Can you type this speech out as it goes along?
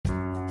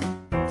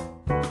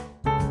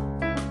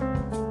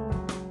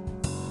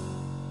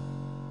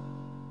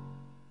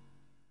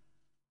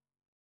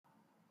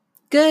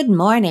Good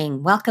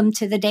morning. Welcome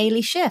to the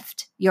Daily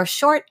Shift, your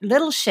short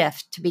little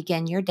shift to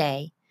begin your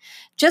day.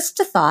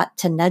 Just a thought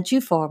to nudge you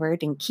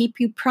forward and keep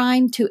you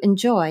primed to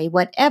enjoy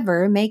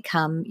whatever may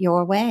come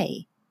your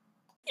way.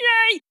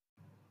 Yay!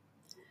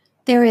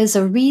 There is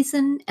a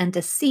reason and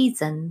a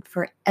season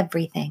for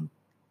everything.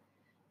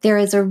 There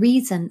is a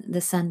reason the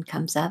sun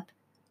comes up,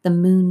 the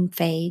moon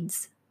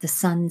fades, the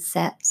sun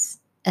sets,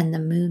 and the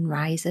moon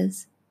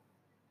rises.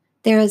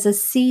 There is a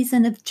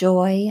season of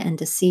joy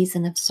and a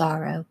season of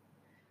sorrow.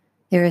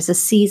 There is a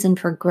season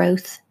for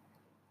growth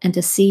and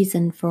a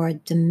season for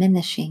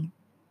diminishing.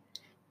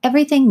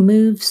 Everything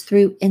moves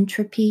through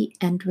entropy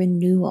and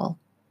renewal.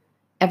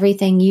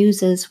 Everything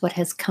uses what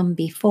has come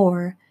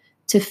before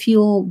to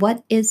fuel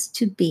what is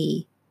to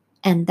be,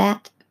 and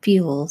that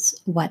fuels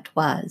what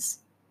was.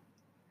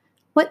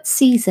 What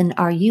season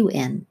are you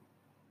in?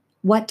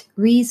 What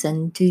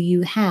reason do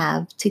you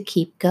have to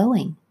keep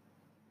going?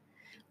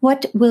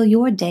 What will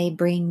your day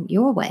bring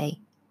your way?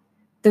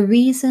 The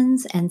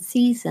reasons and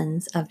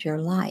seasons of your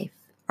life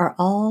are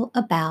all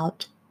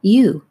about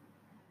you,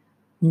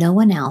 no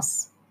one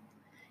else.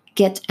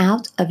 Get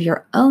out of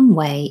your own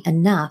way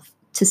enough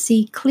to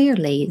see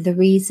clearly the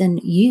reason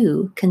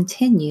you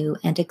continue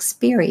and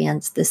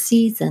experience the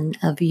season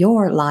of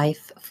your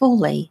life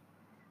fully.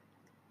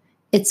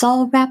 It's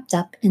all wrapped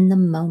up in the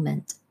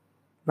moment,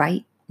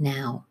 right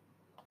now.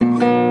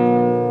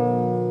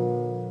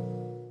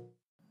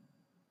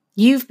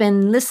 You've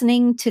been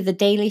listening to The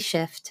Daily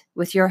Shift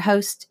with your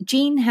host,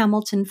 Jean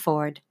Hamilton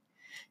Ford.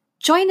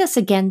 Join us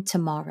again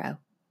tomorrow